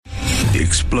The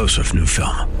explosive new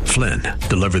film, Flynn,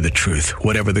 deliver the truth,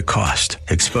 whatever the cost,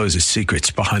 exposes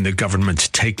secrets behind the government's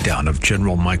takedown of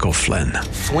General Michael Flynn.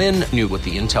 Flynn knew what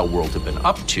the intel world had been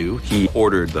up to. He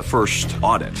ordered the first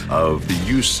audit of the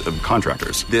use of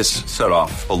contractors. This set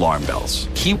off alarm bells.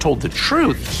 He told the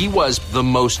truth. He was the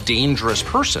most dangerous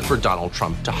person for Donald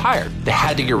Trump to hire. They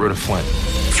had to get rid of Flynn.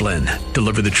 Flynn,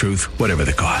 deliver the truth, whatever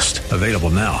the cost. Available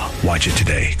now. Watch it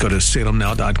today. Go to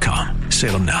salemnow.com.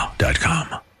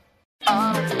 salemnow.com.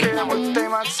 I don't care what they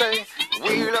might say.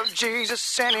 We love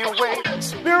Jesus anyway.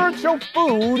 Spiritual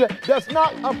food does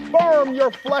not affirm your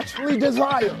fleshly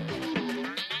desire.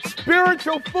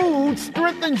 Spiritual food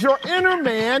strengthens your inner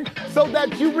man so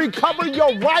that you recover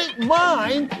your right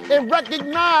mind and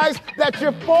recognize that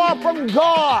you're far from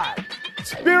God.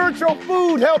 Spiritual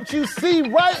food helps you see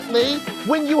rightly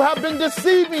when you have been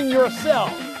deceiving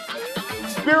yourself.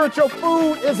 Spiritual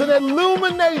food is an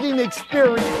illuminating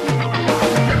experience.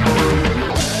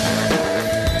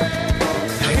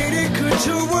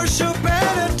 To worship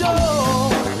and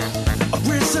adore a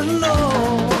risen Lord.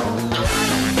 I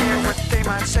don't care what they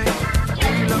might say.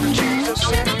 We love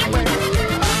Jesus anyway.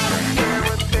 I don't care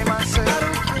what they might say.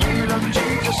 We love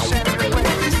Jesus anyway.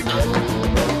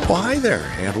 Well, hi there,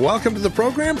 and welcome to the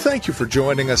program. Thank you for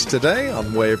joining us today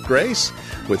on Way of Grace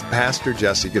with Pastor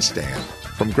Jesse Gastan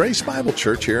from Grace Bible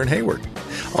Church here in Hayward.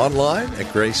 Online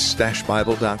at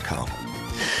grace-bible.com.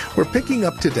 We're picking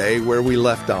up today where we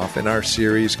left off in our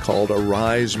series called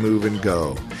Arise, Move, and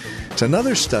Go. It's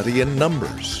another study in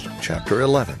Numbers, chapter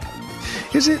 11.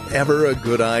 Is it ever a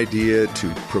good idea to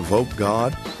provoke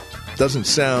God? Doesn't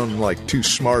sound like too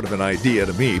smart of an idea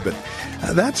to me, but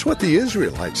that's what the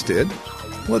Israelites did.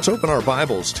 Let's open our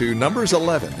Bibles to Numbers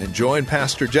 11 and join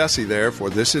Pastor Jesse there for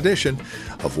this edition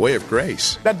of Way of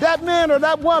Grace. That man or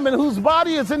that woman whose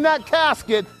body is in that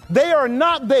casket, they are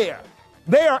not there.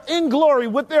 They are in glory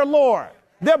with their Lord.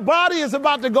 Their body is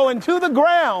about to go into the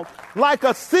ground like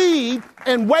a seed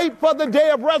and wait for the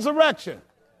day of resurrection.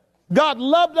 God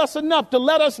loved us enough to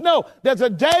let us know there's a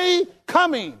day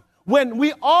coming when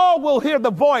we all will hear the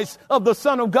voice of the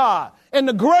Son of God, and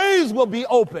the graves will be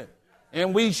open,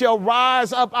 and we shall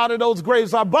rise up out of those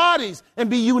graves, our bodies,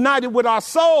 and be united with our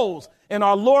souls, and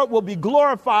our Lord will be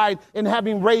glorified in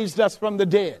having raised us from the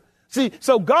dead. See,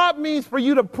 so God means for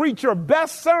you to preach your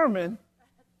best sermon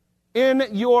in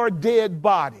your dead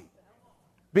body,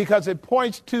 because it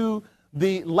points to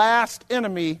the last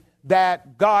enemy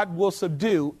that God will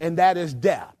subdue, and that is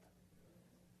death.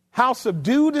 How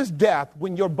subdued is death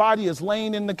when your body is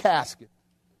laying in the casket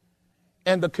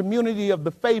and the community of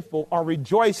the faithful are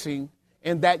rejoicing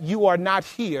in that you are not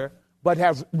here, but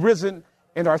have risen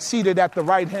and are seated at the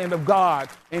right hand of God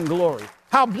in glory.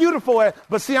 How beautiful.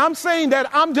 But see, I'm saying that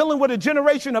I'm dealing with a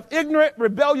generation of ignorant,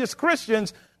 rebellious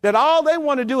Christians that all they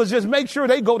want to do is just make sure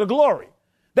they go to glory.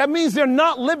 That means they're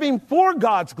not living for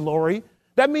God's glory.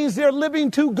 That means they're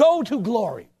living to go to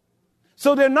glory.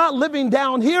 So they're not living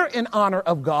down here in honor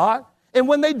of God. And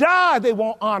when they die, they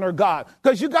won't honor God,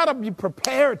 because you got to be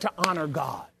prepared to honor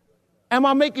God. Am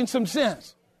I making some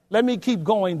sense? Let me keep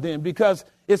going then, because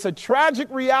it's a tragic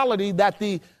reality that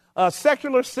the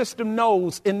secular system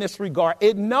knows in this regard.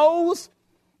 It knows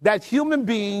that human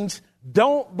beings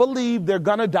don't believe they're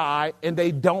going to die, and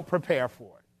they don't prepare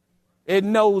for it. It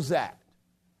knows that.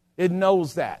 It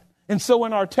knows that. And so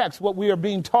in our text, what we are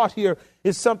being taught here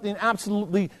is something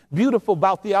absolutely beautiful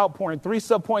about the outpouring. 3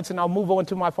 subpoints, and I'll move on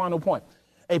to my final point.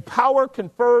 A power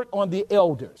conferred on the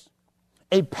elders,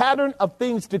 a pattern of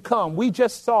things to come. We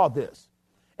just saw this.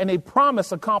 And a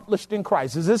promise accomplished in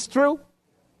Christ. Is this true?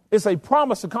 It's a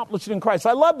promise accomplished in Christ.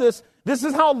 I love this. This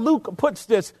is how Luke puts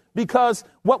this, because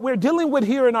what we're dealing with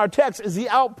here in our text is the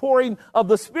outpouring of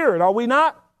the Spirit. Are we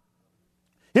not?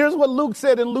 Here's what Luke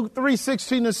said in Luke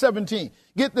 3:16 and 17.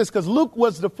 Get this, because Luke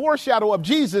was the foreshadow of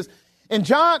Jesus. And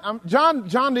John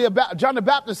the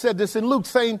Baptist said this in Luke,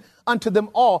 saying unto them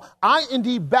all, I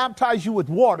indeed baptize you with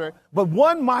water, but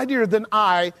one mightier than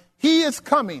I, he is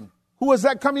coming. Who is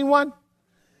that coming one?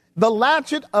 The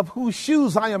latchet of whose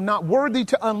shoes I am not worthy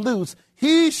to unloose.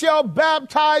 He shall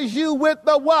baptize you with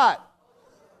the what?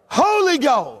 Holy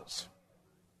Ghost.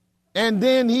 And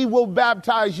then he will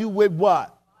baptize you with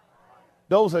what?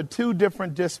 Those are 2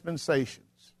 different dispensations.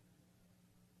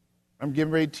 I'm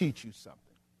getting ready to teach you something.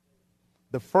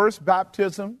 The first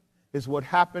baptism is what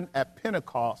happened at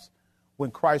Pentecost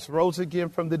when Christ rose again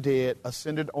from the dead,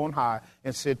 ascended on high,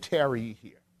 and said, tarry ye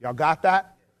here. Y'all got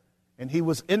that? And he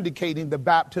was indicating the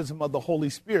baptism of the Holy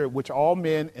Spirit, which all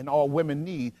men and all women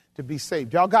need to be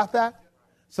saved. Y'all got that?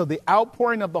 So the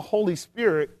outpouring of the Holy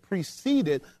Spirit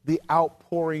preceded the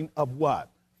outpouring of what?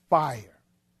 Fire.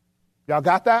 Y'all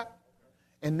got that?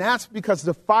 And that's because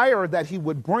the fire that he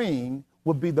would bring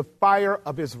would be the fire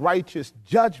of his righteous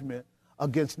judgment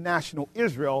against national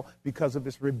Israel because of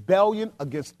his rebellion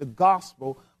against the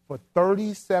gospel for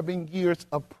 37 years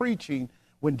of preaching.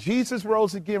 When Jesus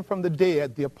rose again from the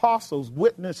dead, the apostles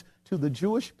witnessed to the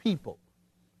Jewish people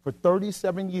for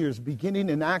 37 years, beginning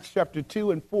in Acts chapter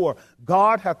 2 and 4.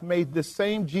 God hath made this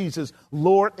same Jesus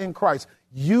Lord and Christ.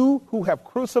 You who have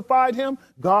crucified him,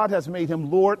 God has made him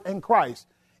Lord and Christ.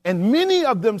 And many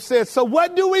of them said, so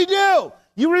what do we do?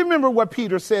 You remember what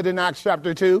Peter said in Acts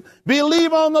chapter 2.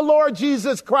 Believe on the Lord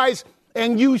Jesus Christ,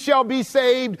 and you shall be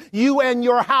saved, you and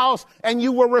your house, and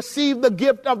you will receive the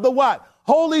gift of the what?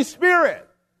 Holy Spirit.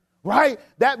 Right?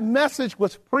 That message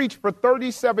was preached for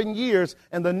 37 years,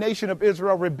 and the nation of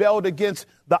Israel rebelled against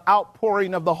the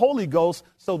outpouring of the Holy Ghost,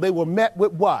 so they were met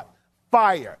with what?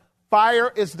 Fire.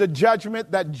 Fire is the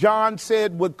judgment that John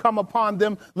said would come upon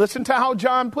them. Listen to how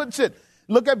John puts it.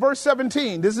 Look at verse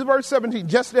 17. This is verse 17,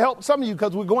 just to help some of you,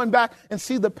 because we're going back and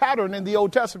see the pattern in the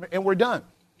Old Testament, and we're done.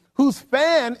 Whose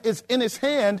fan is in his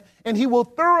hand, and he will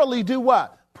thoroughly do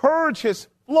what? Purge his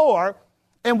floor,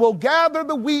 and will gather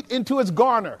the wheat into his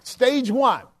garner. Stage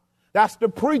one. That's the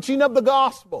preaching of the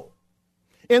gospel.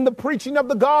 In the preaching of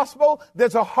the gospel,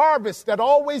 there's a harvest that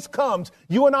always comes.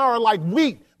 You and I are like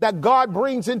wheat that God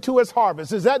brings into his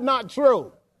harvest. Is that not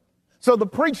true? So the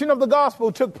preaching of the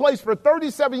gospel took place for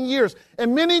 37 years,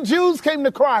 and many Jews came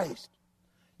to Christ.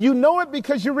 You know it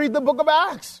because you read the book of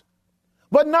Acts,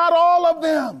 but not all of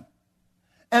them.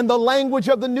 And the language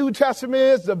of the New Testament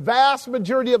is the vast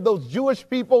majority of those Jewish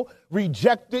people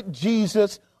rejected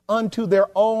Jesus unto their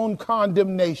own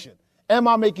condemnation. Am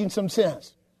I making some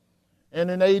sense?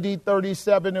 And in AD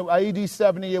 37, AD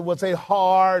 70, it was a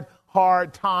hard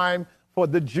time for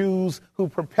the Jews who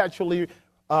perpetually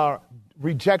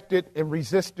rejected and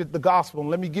resisted the gospel. And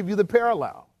let me give you the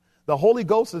parallel. The Holy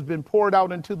Ghost has been poured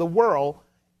out into the world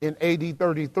in AD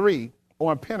 33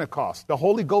 on Pentecost. The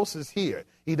Holy Ghost is here.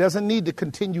 He doesn't need to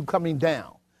continue coming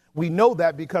down. We know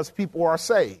that because people are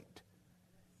saved.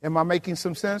 Am I making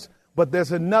some sense? But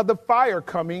there's another fire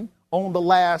coming on the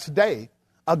last day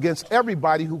against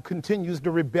everybody who continues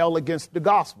to rebel against the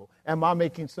gospel. Am I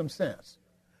making some sense?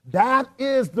 That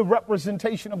is the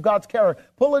representation of God's character.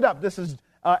 Pull it up. This is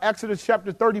Exodus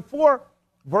chapter 34,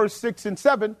 verse 6 and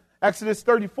 7. Exodus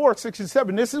 34, 6 and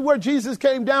 7. This is where Jesus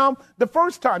came down the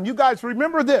first time. You guys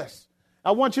remember this.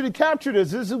 I want you to capture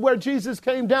this. This is where Jesus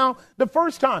came down the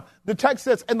first time. The text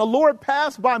says, and the Lord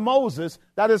passed by Moses,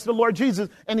 that is the Lord Jesus,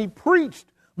 and he preached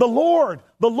the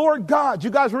Lord God. You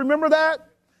guys remember that?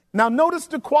 Now notice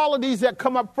the qualities that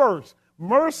come up first.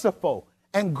 Merciful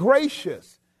and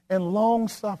gracious and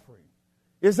long-suffering.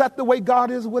 Is that the way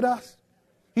God is with us?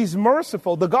 He's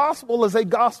merciful. The gospel is a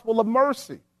gospel of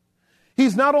mercy.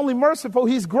 He's not only merciful,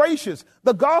 he's gracious.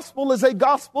 The gospel is a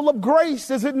gospel of grace,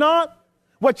 is it not?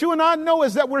 What you and I know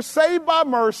is that we're saved by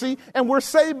mercy and we're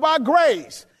saved by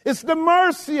grace. It's the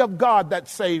mercy of God that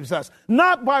saves us,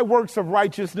 not by works of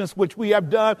righteousness which we have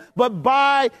done, but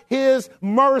by his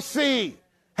mercy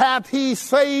hath he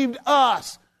saved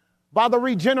us by the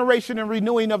regeneration and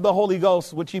renewing of the Holy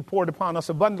Ghost, which he poured upon us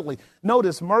abundantly.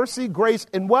 Notice mercy, grace,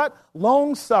 and what?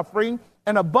 Long suffering,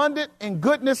 and abundant in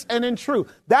goodness and in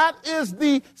truth. That is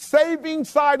the saving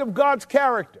side of God's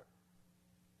character.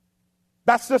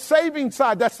 That's the saving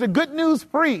side. That's the good news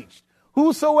preached.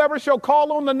 Whosoever shall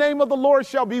call on the name of the Lord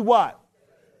shall be what?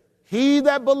 He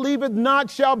that believeth not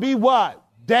shall be what?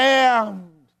 Damned.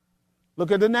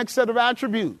 Look at the next set of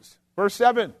attributes. Verse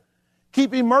 7.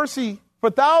 Keeping mercy for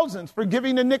thousands,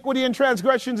 forgiving iniquity and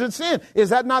transgressions and sin. Is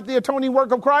that not the atoning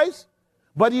work of Christ?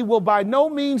 But he will by no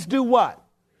means do what?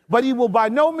 But he will by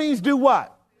no means do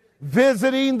what?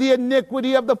 Visiting the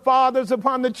iniquity of the fathers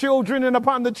upon the children and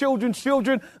upon the children's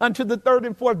children unto the third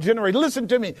and fourth generation. Listen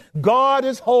to me. God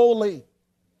is holy.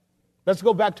 Let's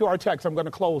go back to our text. I'm going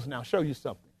to close now, show you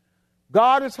something.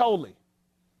 God is holy.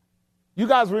 You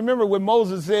guys remember when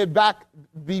Moses said back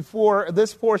before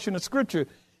this portion of scripture,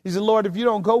 he said, Lord, if you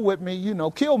don't go with me,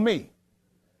 kill me.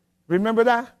 Remember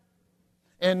that?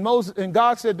 And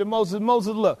God said to Moses,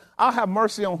 look, I'll have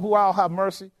mercy on who I'll have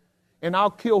mercy, and I'll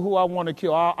kill who I want to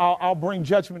kill. I'll bring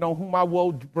judgment on whom I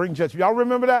will bring judgment. Y'all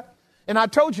remember that? And I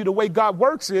told you the way God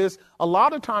works is a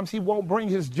lot of times he won't bring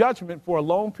his judgment for a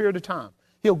long period of time.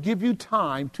 He'll give you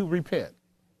time to repent.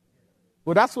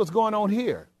 Well, that's what's going on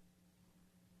here.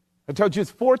 I told you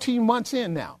it's 14 months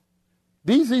in now.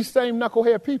 These same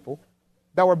knucklehead people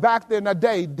that were back there in that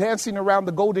day dancing around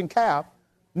the golden calf,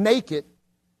 naked,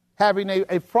 having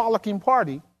a frolicking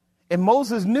party. And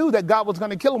Moses knew that God was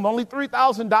going to kill them. Only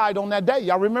 3,000 died on that day.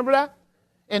 Y'all remember that?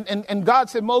 And God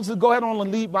said, Moses, go ahead on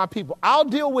and lead my people. I'll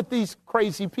deal with these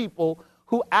crazy people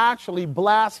who actually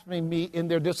blaspheme me in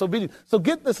their disobedience. So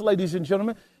get this, ladies and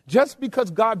gentlemen. Just because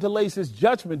God delays his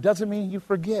judgment doesn't mean he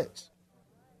forgets.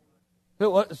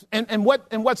 And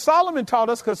what Solomon taught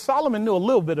us, because Solomon knew a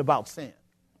little bit about sin.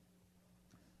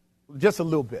 Just a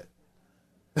little bit.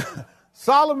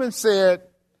 Solomon said,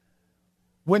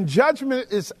 when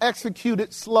judgment is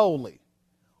executed slowly,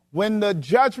 when the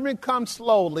judgment comes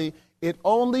slowly, it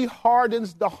only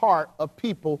hardens the heart of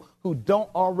people who don't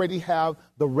already have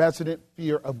the resident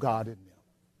fear of God in them.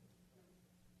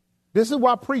 This is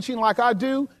why preaching like I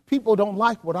do, people don't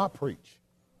like what I preach.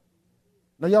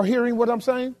 Now, y'all hearing what I'm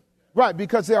saying? Right,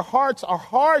 because their hearts are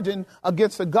hardened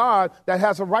against a God that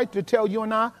has a right to tell you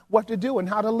and I what to do and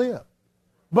how to live.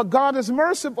 But God is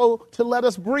merciful to let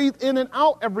us breathe in and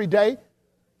out every day,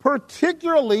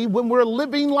 particularly when we're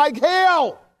living like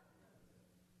hell.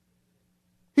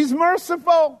 He's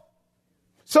merciful.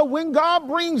 So when God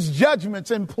brings judgments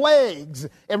and plagues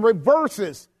and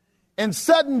reverses and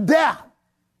sudden death,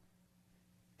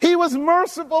 he was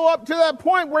merciful up to that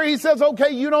point where he says,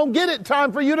 okay, you don't get it.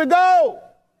 Time for you to go.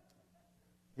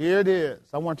 Here it is.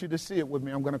 I want you to see it with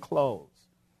me. I'm going to close.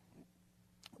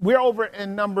 We're over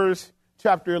in Numbers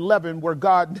chapter 11, where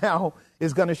God now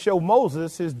is going to show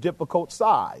Moses his difficult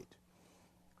side.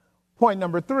 Point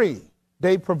number 3,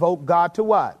 they provoked God to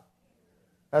what?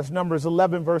 That's Numbers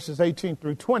 11, verses 18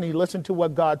 through 20. Listen to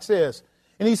what God says.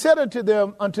 And he said unto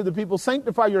the people,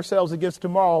 sanctify yourselves against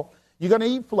tomorrow. You're going to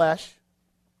eat flesh,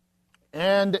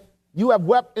 and you have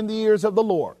wept in the ears of the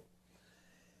Lord.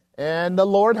 And the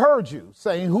Lord heard you,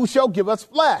 saying, who shall give us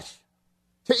flesh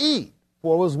to eat?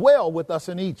 For it was well with us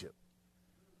in Egypt.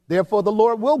 Therefore the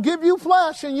Lord will give you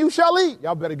flesh, and you shall eat.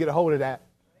 Y'all better get a hold of that.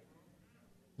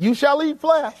 You shall eat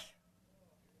flesh.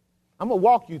 I'm going to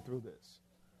walk you through this,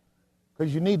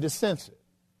 because you need to sense it.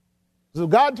 So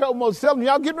God told Moses, tell them,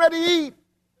 y'all getting ready to eat.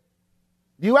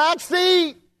 You asked to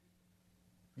eat.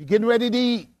 You're getting ready to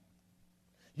eat.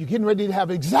 You're getting ready to have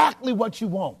exactly what you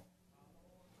want.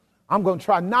 I'm going to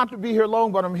try not to be here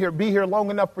long, but I'm here be here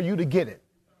long enough for you to get it.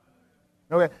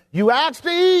 Okay? You asked to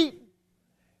eat,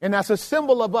 and that's a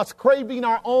symbol of us craving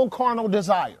our own carnal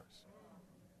desires.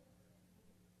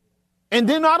 And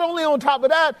then not only on top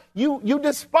of that, you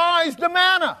despise the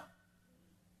manna.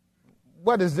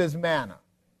 What is this manna?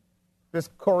 This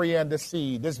coriander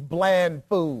seed, this bland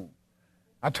food.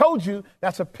 I told you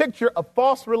that's a picture of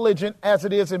false religion as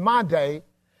it is in my day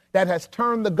that has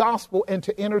turned the gospel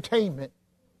into entertainment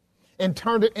and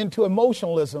turned it into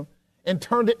emotionalism and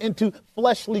turned it into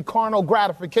fleshly carnal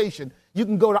gratification. You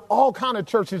can go to all kind of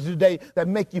churches today that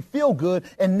make you feel good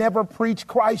and never preach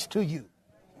Christ to you.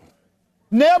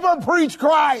 Never preach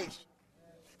Christ.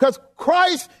 Because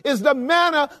Christ is the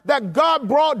manna that God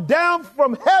brought down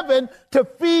from heaven to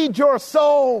feed your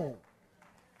soul.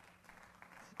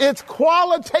 It's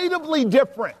qualitatively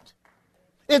different.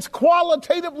 It's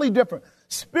qualitatively different.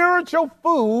 Spiritual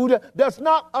food does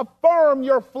not affirm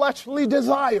your fleshly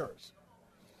desires.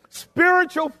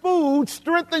 Spiritual food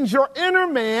strengthens your inner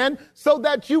man so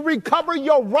that you recover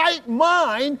your right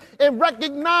mind and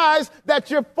recognize that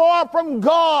you're far from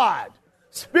God.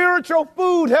 Spiritual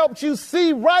food helps you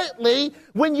see rightly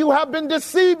when you have been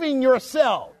deceiving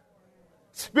yourself.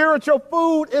 Spiritual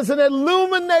food is an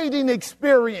illuminating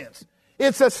experience.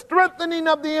 It's a strengthening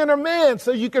of the inner man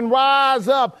so you can rise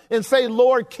up and say,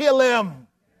 Lord, kill him.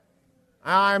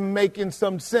 I'm making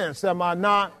some sense, am I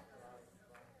not?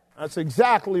 That's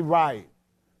exactly right.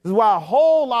 This is why a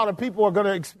whole lot of people are going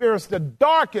to experience the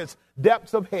darkest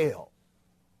depths of hell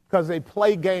because they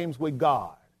play games with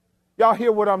God. Y'all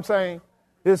hear what I'm saying?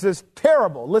 This is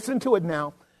terrible. Listen to it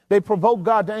now. They provoke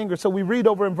God to anger. So we read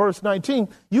over in verse 19,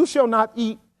 you shall not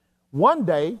eat 1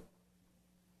 day,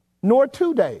 nor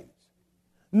 2 days,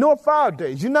 nor 5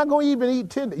 days. You're not going to even eat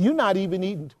 10 days. You're not even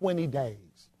eating 20 days.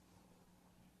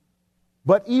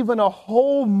 But even a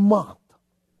whole month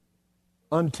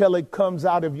until it comes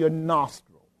out of your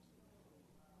nostrils.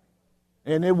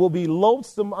 And it will be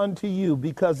loathsome unto you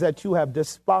because that you have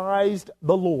despised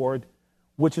the Lord,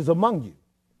 which is among you.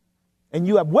 And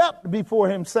you have wept before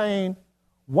him, saying,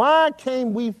 why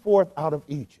came we forth out of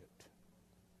Egypt?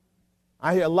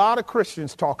 I hear a lot of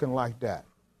Christians talking like that.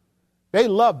 They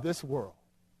love this world.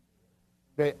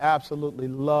 They absolutely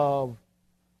love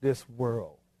this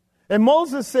world. And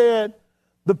Moses said,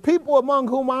 the people among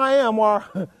whom I am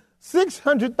are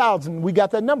 600,000. We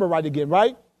got that number right again,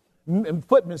 right?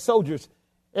 Footmen, soldiers.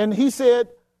 And he said,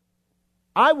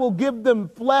 I will give them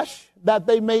flesh that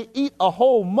they may eat a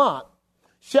whole month.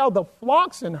 Shall the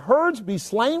flocks and herds be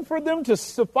slain for them to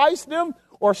suffice them?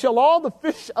 Or shall all the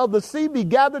fish of the sea be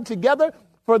gathered together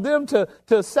for them to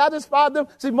satisfy them?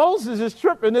 See, Moses is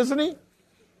tripping, isn't he?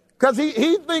 Because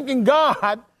he thinking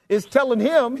God is telling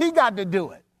him he got to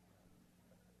do it.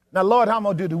 Now, Lord, how am I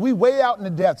going to do this? We way out in the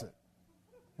desert.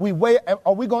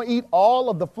 Are we going to eat all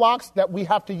of the flocks that we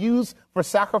have to use for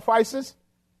sacrifices?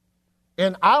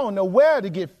 And I don't know where to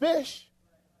get fish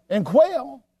and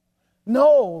quail.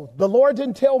 No, the Lord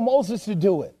didn't tell Moses to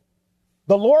do it.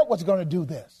 The Lord was going to do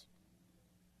this.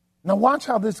 Now watch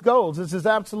how this goes. This is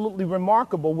absolutely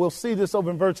remarkable. We'll see this over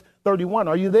in verse 31.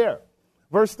 Are you there?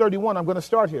 Verse 31, I'm going to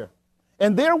start here.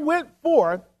 And there went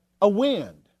forth a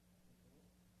wind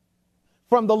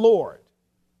from the Lord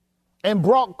and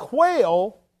brought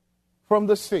quail from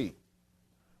the sea.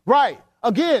 Right.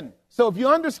 Again, so if you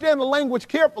understand the language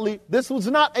carefully, this was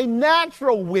not a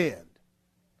natural wind.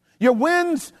 Your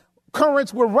winds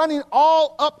currents were running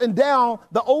all up and down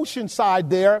the ocean side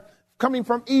there, coming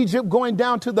from Egypt, going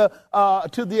down to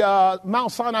the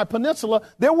Mount Sinai Peninsula.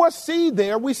 There was sea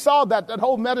there. We saw that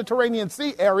whole Mediterranean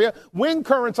Sea area. Wind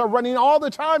currents are running all the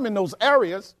time in those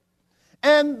areas.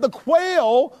 And the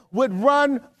quail would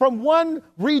run from one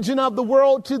region of the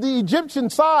world to the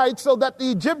Egyptian side so that the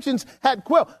Egyptians had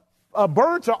quail.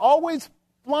 Birds are always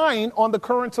flying on the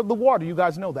currents of the water. You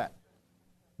guys know that.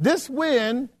 This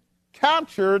wind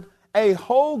captured a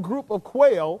whole group of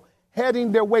quail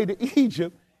heading their way to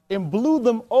Egypt and blew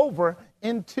them over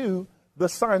into the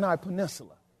Sinai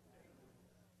Peninsula.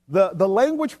 The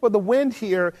language for the wind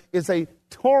here is a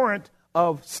torrent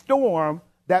of storm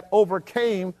that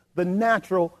overcame the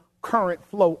natural current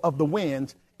flow of the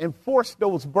winds and forced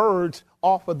those birds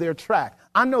off of their track.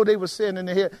 I know they were saying in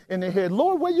their head,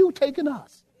 Lord, where are you taking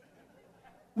us?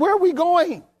 Where are we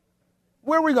going?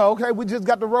 Where we go? Okay, we just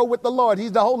got to roll with the Lord.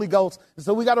 He's the Holy Ghost, and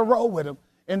so we got to roll with him.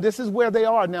 And this is where they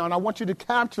are now, and I want you to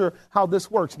capture how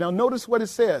this works. Now, notice what it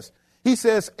says. He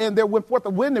says, and there went forth a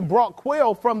wind and brought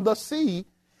quail from the sea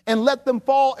and let them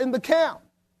fall in the camp.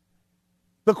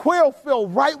 The quail fell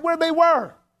right where they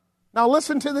were. Now,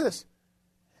 listen to this.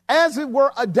 As it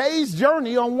were a day's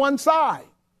journey on one side.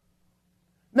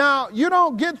 Now, you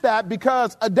don't get that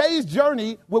because a day's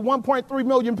journey with 1.3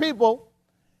 million people,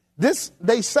 this,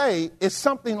 they say, is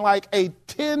something like a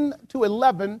 10 to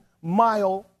 11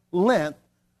 mile length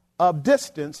of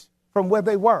distance from where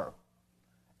they were.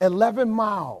 11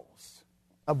 miles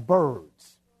of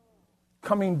birds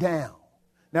coming down.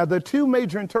 Now, there are two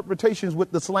major interpretations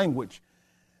with this language,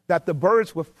 that the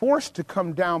birds were forced to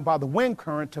come down by the wind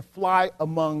current to fly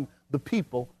among the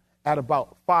people at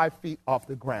about 5 feet off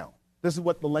the ground. This is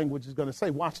what the language is going to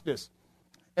say. Watch this.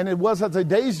 And it was as a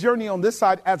day's journey on this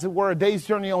side, as it were a day's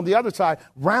journey on the other side,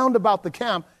 round about the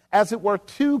camp, as it were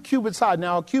 2 cubits high.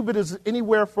 Now, a cubit is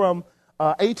anywhere from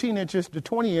 18 inches to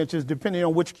 20 inches, depending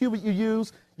on which cubit you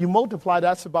use. You multiply,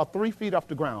 that's about 3 feet off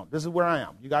the ground. This is where I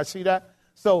am. You guys see that?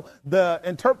 So the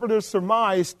interpreters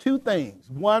surmise two things.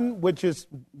 One, which is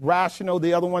rational.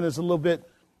 The other one is a little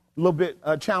bit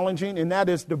challenging, and that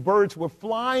is the birds were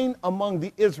flying among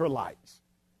the Israelites.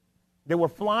 They were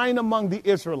flying among the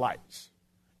Israelites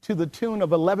to the tune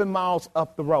of 11 miles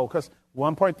up the road, because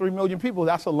 1.3 million people,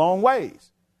 that's a long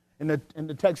ways. And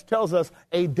the text tells us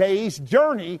a day's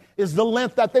journey is the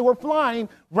length that they were flying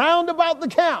round about the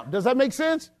camp. Does that make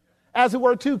sense? As it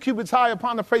were 2 cubits high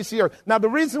upon the face of the earth. Now, the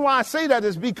reason why I say that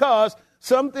is because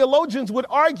some theologians would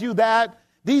argue that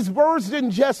these birds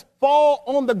didn't just fall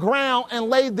on the ground and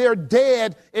lay there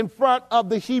dead in front of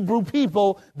the Hebrew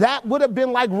people. That would have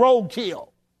been like roadkill.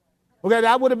 Okay,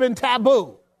 that would have been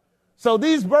taboo. So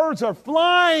these birds are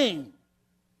flying.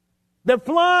 They're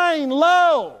flying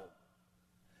low.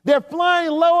 They're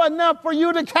flying low enough for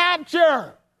you to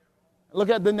capture. Look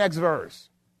at the next verse.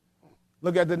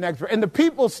 Look at the next verse. And the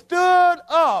people stood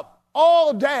up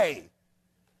all day.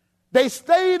 They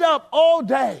stayed up all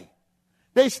day.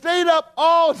 They stayed up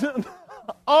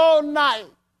all night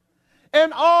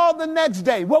and all the next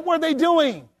day. What were they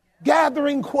doing?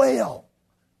 Gathering quail.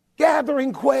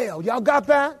 Gathering quail. Y'all got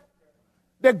that?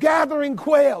 They're gathering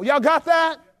quail. Y'all got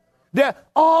that?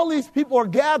 All these people are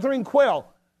gathering quail.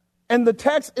 And the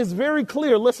text is very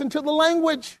clear. Listen to the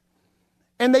language.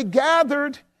 And they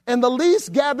gathered, and the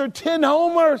least gathered 10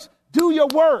 homers. Do your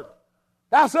work.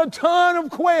 That's a ton of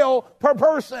quail per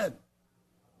person.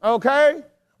 Okay?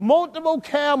 Multiple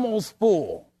camels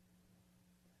full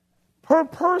per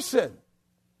person.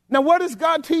 Now, what is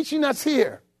God teaching us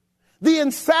here? The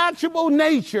insatiable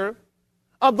nature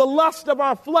of the lust of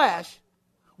our flesh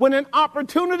when an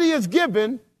opportunity is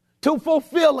given to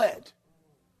fulfill it.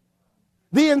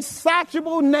 The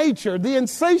insatiable nature, the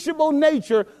insatiable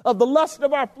nature of the lust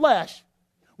of our flesh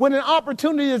when an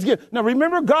opportunity is given. Now,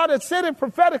 remember, God had said it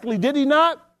prophetically, did he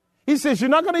not? He says, you're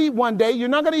not going to eat 1 day. You're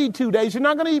not going to eat 2 days. You're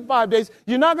not going to eat 5 days.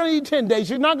 You're not going to eat 10 days.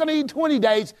 You're not going to eat 20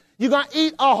 days. You're going to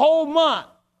eat a whole month.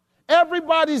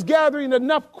 Everybody's gathering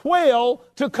enough quail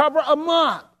to cover a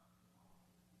month.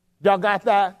 Y'all got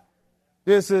that?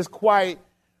 This is quite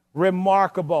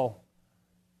remarkable.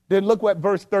 Then look what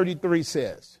verse 33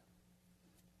 says.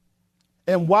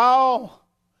 And while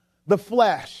the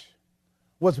flesh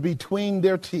was between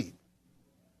their teeth,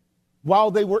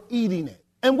 while they were eating it,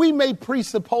 and we may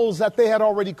presuppose that they had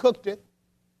already cooked it.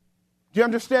 Do you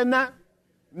understand that?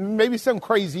 Maybe some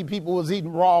crazy people was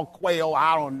eating raw quail,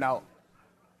 I don't know.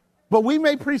 But we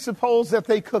may presuppose that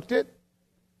they cooked it.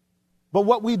 But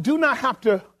what we do not have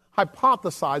to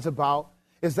hypothesize about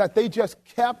is that they just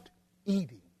kept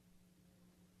eating,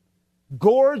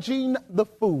 gorging the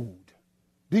food.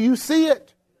 Do you see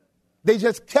it? They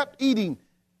just kept eating.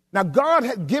 Now, God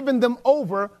had given them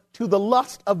over to the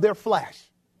lust of their flesh.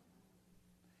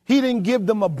 He didn't give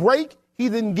them a break. He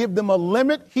didn't give them a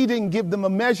limit. He didn't give them a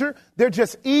measure. They're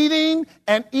just eating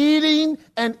and eating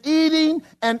and eating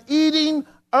and eating.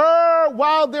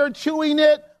 While they're chewing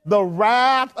it, the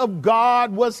wrath of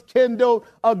God was kindled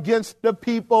against the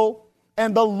people,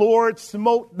 and the Lord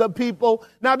smote the people.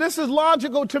 Now, this is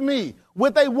logical to me.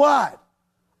 With a what?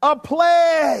 A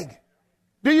plague.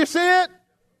 Do you see it?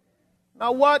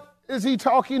 Now, what is he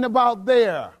talking about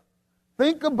there?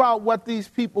 Think about what these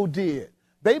people did.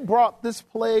 They brought this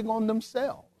plague on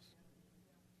themselves.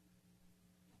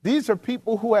 These are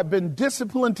people who have been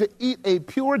disciplined to eat a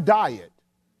pure diet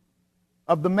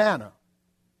of the manna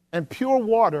and pure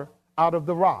water out of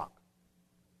the rock.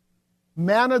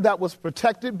 Manna that was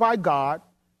protected by God.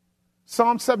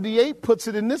 Psalm 78 puts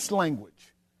it in this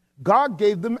language. God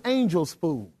gave them angels'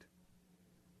 food.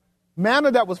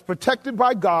 Manna that was protected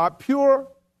by God, pure,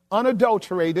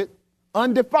 unadulterated,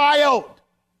 undefiled.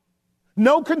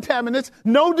 No contaminants,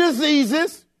 no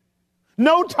diseases,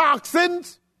 no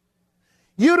toxins.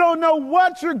 You don't know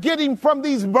what you're getting from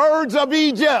these birds of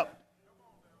Egypt.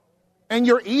 And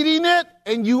you're eating it,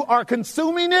 and you are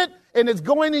consuming it, and it's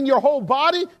going in your whole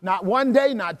body. Not 1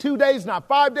 day, not 2 days, not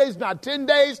 5 days, not 10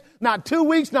 days, not 2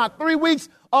 weeks, not 3 weeks,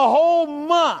 a whole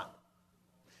month.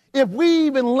 If we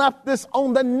even left this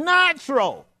on the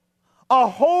natural, a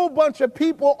whole bunch of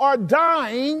people are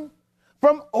dying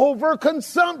from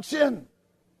overconsumption.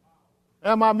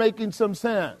 Am I making some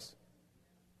sense?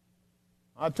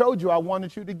 I told you I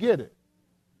wanted you to get it.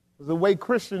 The way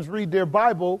Christians read their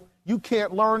Bible, you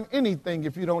can't learn anything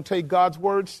if you don't take God's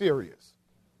word serious.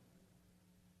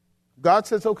 God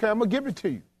says, okay, I'm going to give it to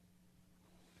you.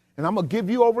 And I'm going to give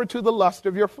you over to the lust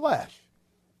of your flesh.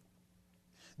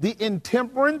 The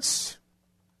intemperance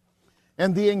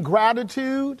and the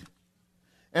ingratitude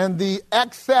and the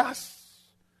excess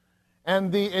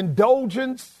and the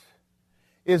indulgence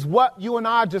is what you and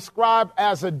I describe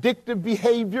as addictive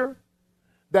behavior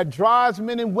that drives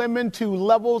men and women to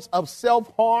levels of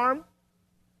self-harm,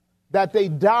 that they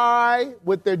die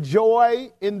with their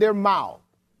joy in their mouth.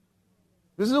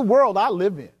 This is the world I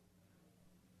live in.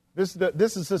 This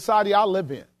is society I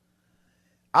live in.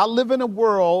 I live in a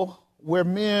world where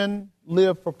men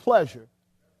live for pleasure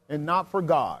and not for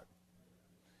God.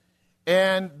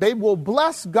 And they will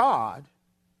bless God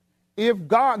if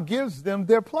God gives them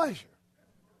their pleasure.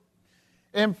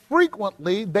 And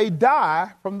frequently they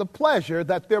die from the pleasure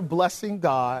that they're blessing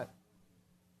God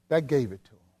that gave it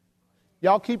to them.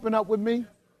 Y'all keeping up with me?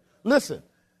 Listen,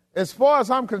 as far as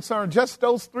I'm concerned, just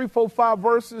those 3, 4, 5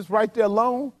 verses right there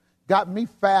alone got me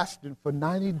fasting for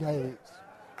 90 days.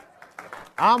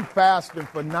 I'm fasting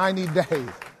for 90 days.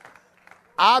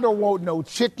 I don't want no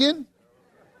chicken.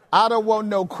 I don't want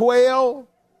no quail.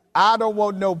 I don't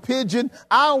want no pigeon.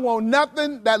 I don't want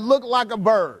nothing that look like a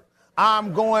bird.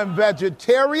 I'm going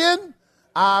vegetarian.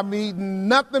 I'm eating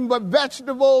nothing but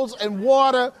vegetables and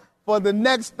water for the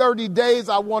next 30 days.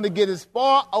 I want to get as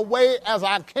far away as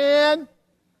I can.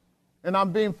 And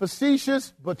I'm being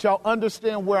facetious, but y'all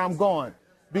understand where I'm going.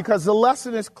 Because the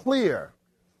lesson is clear.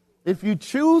 If you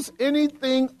choose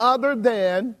anything other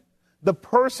than the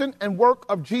person and work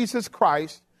of Jesus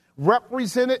Christ,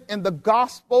 represented in the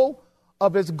gospel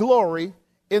of his glory,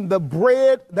 in the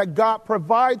bread that God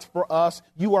provides for us,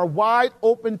 you are wide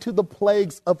open to the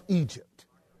plagues of Egypt.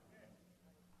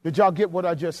 Did y'all get what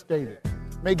I just stated?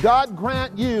 May God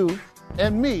grant you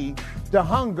and me the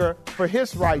hunger for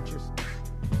his righteousness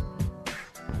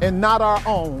and not our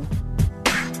own.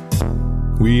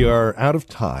 We are out of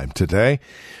time today.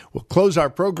 We'll close our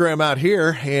program out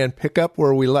here and pick up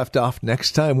where we left off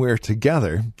next time we're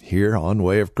together here on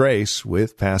Way of Grace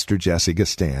with Pastor Jesse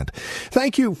Gistand.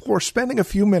 Thank you for spending a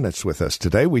few minutes with us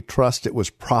today. We trust it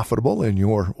was profitable in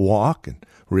your walk and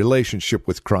relationship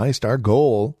with Christ. Our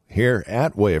goal here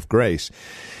at Way of Grace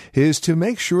is to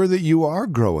make sure that you are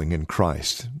growing in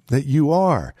Christ, that you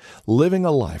are living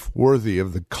a life worthy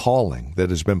of the calling that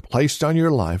has been placed on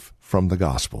your life from the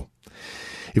gospel.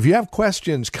 If you have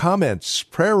questions, comments,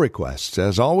 prayer requests,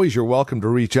 as always, you're welcome to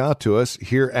reach out to us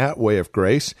here at Way of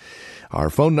Grace. Our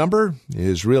phone number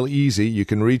is real easy. You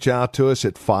can reach out to us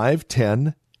at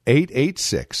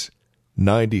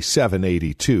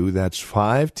 510-886-9782. That's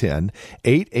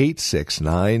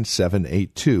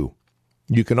 510-886-9782.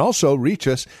 You can also reach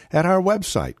us at our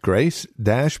website,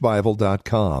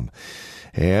 grace-bible.com.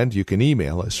 And you can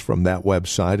email us from that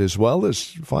website as well as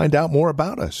find out more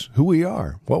about us, who we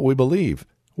are, what we believe,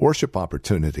 worship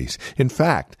opportunities. In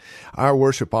fact, our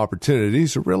worship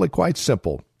opportunities are really quite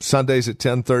simple. Sundays at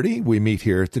 10:30, we meet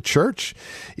here at the church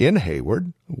in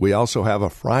Hayward. We also have a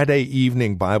Friday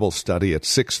evening Bible study at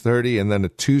 6:30 and then a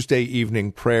Tuesday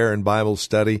evening prayer and Bible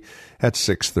study at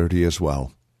 6:30 as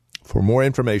well. For more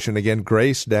information, again,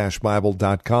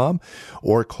 grace-bible.com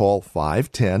or call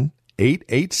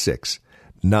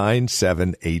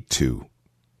 510-886-9782.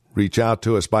 Reach out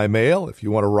to us by mail if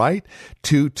you want to write,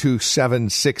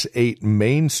 22768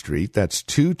 Main Street. That's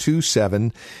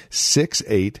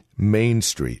 22768 Main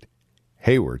Street,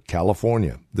 Hayward,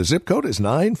 California. The zip code is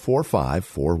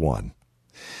 94541.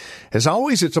 As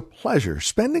always, it's a pleasure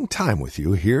spending time with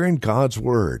you here in God's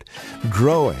Word,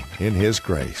 growing in His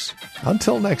grace.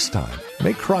 Until next time,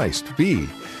 may Christ be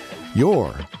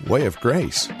your way of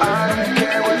grace. I don't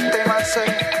care what they might say.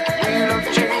 We love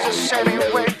Jesus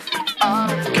anyway.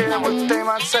 I don't care what they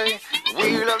might say.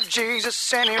 We love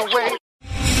Jesus anyway.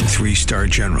 3-star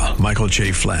General Michael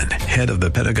J. Flynn, head of the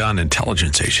Pentagon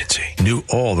Intelligence Agency, knew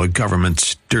all the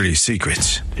government's dirty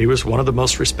secrets. He was one of the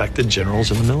most respected generals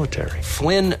in the military.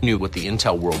 Flynn knew what the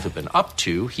intel world had been up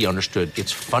to. He understood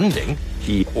its funding.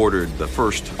 He ordered the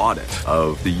first audit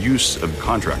of the use of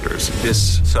contractors.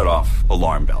 This set off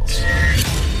alarm bells.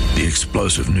 The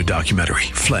explosive new documentary,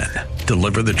 Flynn,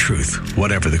 Deliver the Truth,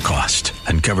 Whatever the Cost,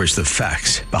 uncovers the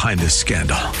facts behind this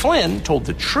scandal. Flynn told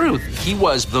the truth. He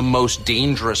was the most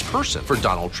dangerous person for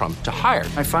Donald Trump to hire.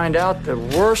 I find out the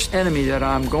worst enemy that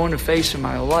I'm going to face in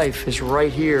my life is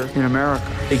right here in America.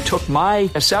 They took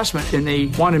my assessment and they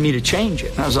wanted me to change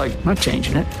it. And I was like, I'm not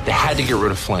changing it. They had to get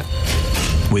rid of Flynn.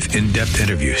 With in-depth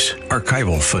interviews,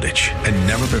 archival footage, and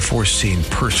never-before-seen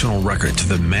personal records of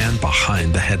the man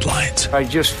behind the headlines. I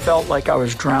just felt like I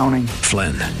was drowning.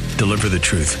 Flynn, Deliver the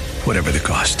Truth, Whatever the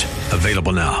Cost.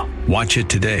 Available now. Watch it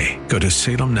today. Go to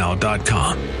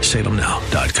salemnow.com.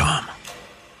 salemnow.com.